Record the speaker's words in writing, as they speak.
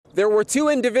There were two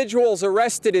individuals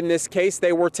arrested in this case.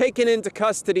 They were taken into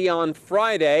custody on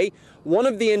Friday. One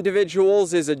of the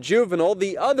individuals is a juvenile.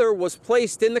 The other was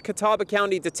placed in the Catawba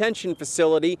County Detention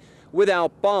Facility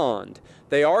without bond.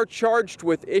 They are charged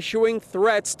with issuing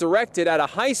threats directed at a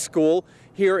high school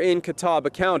here in Catawba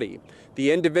County.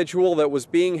 The individual that was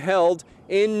being held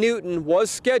in Newton was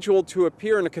scheduled to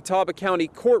appear in a Catawba County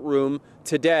courtroom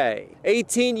today.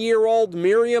 18-year-old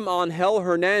Miriam Angel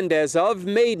Hernandez of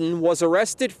Maiden was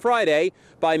arrested Friday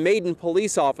by Maiden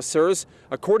police officers.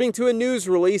 According to a news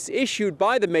release issued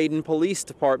by the Maiden Police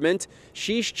Department,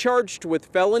 she's charged with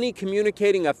felony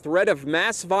communicating a threat of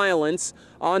mass violence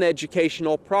on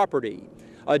educational property.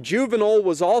 A juvenile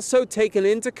was also taken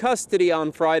into custody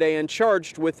on Friday and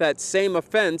charged with that same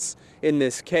offense in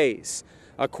this case.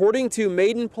 According to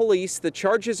Maiden Police, the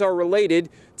charges are related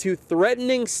to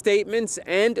threatening statements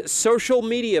and social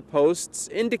media posts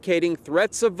indicating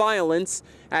threats of violence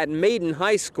at Maiden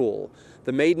High School.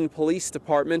 The Maiden Police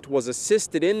Department was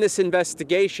assisted in this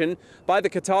investigation by the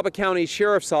Catawba County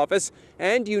Sheriff's Office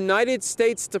and United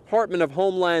States Department of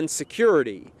Homeland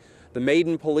Security. The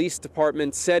Maiden Police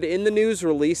Department said in the news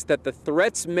release that the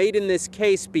threats made in this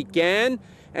case began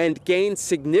and gained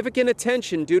significant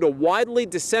attention due to widely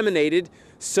disseminated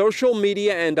social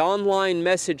media and online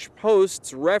message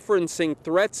posts referencing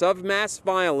threats of mass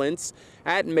violence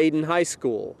at Maiden High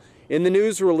School. In the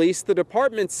news release, the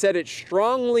department said it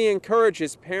strongly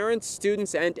encourages parents,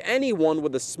 students, and anyone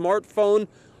with a smartphone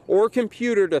or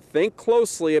computer to think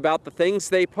closely about the things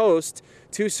they post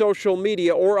to social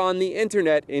media or on the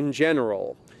internet in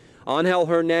general. Angel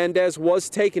Hernandez was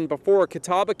taken before a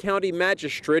Catawba County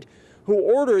magistrate who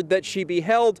ordered that she be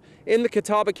held in the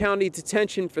Catawba County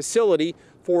Detention Facility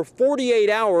for 48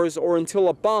 hours or until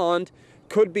a bond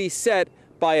could be set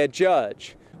by a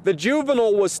judge. The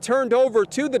juvenile was turned over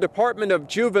to the Department of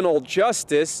Juvenile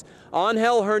Justice.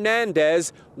 Angel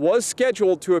Hernandez was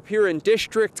scheduled to appear in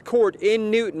district court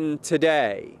in Newton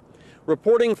today.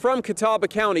 Reporting from Catawba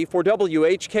County for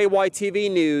WHKY-TV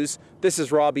News, this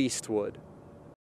is Rob Eastwood.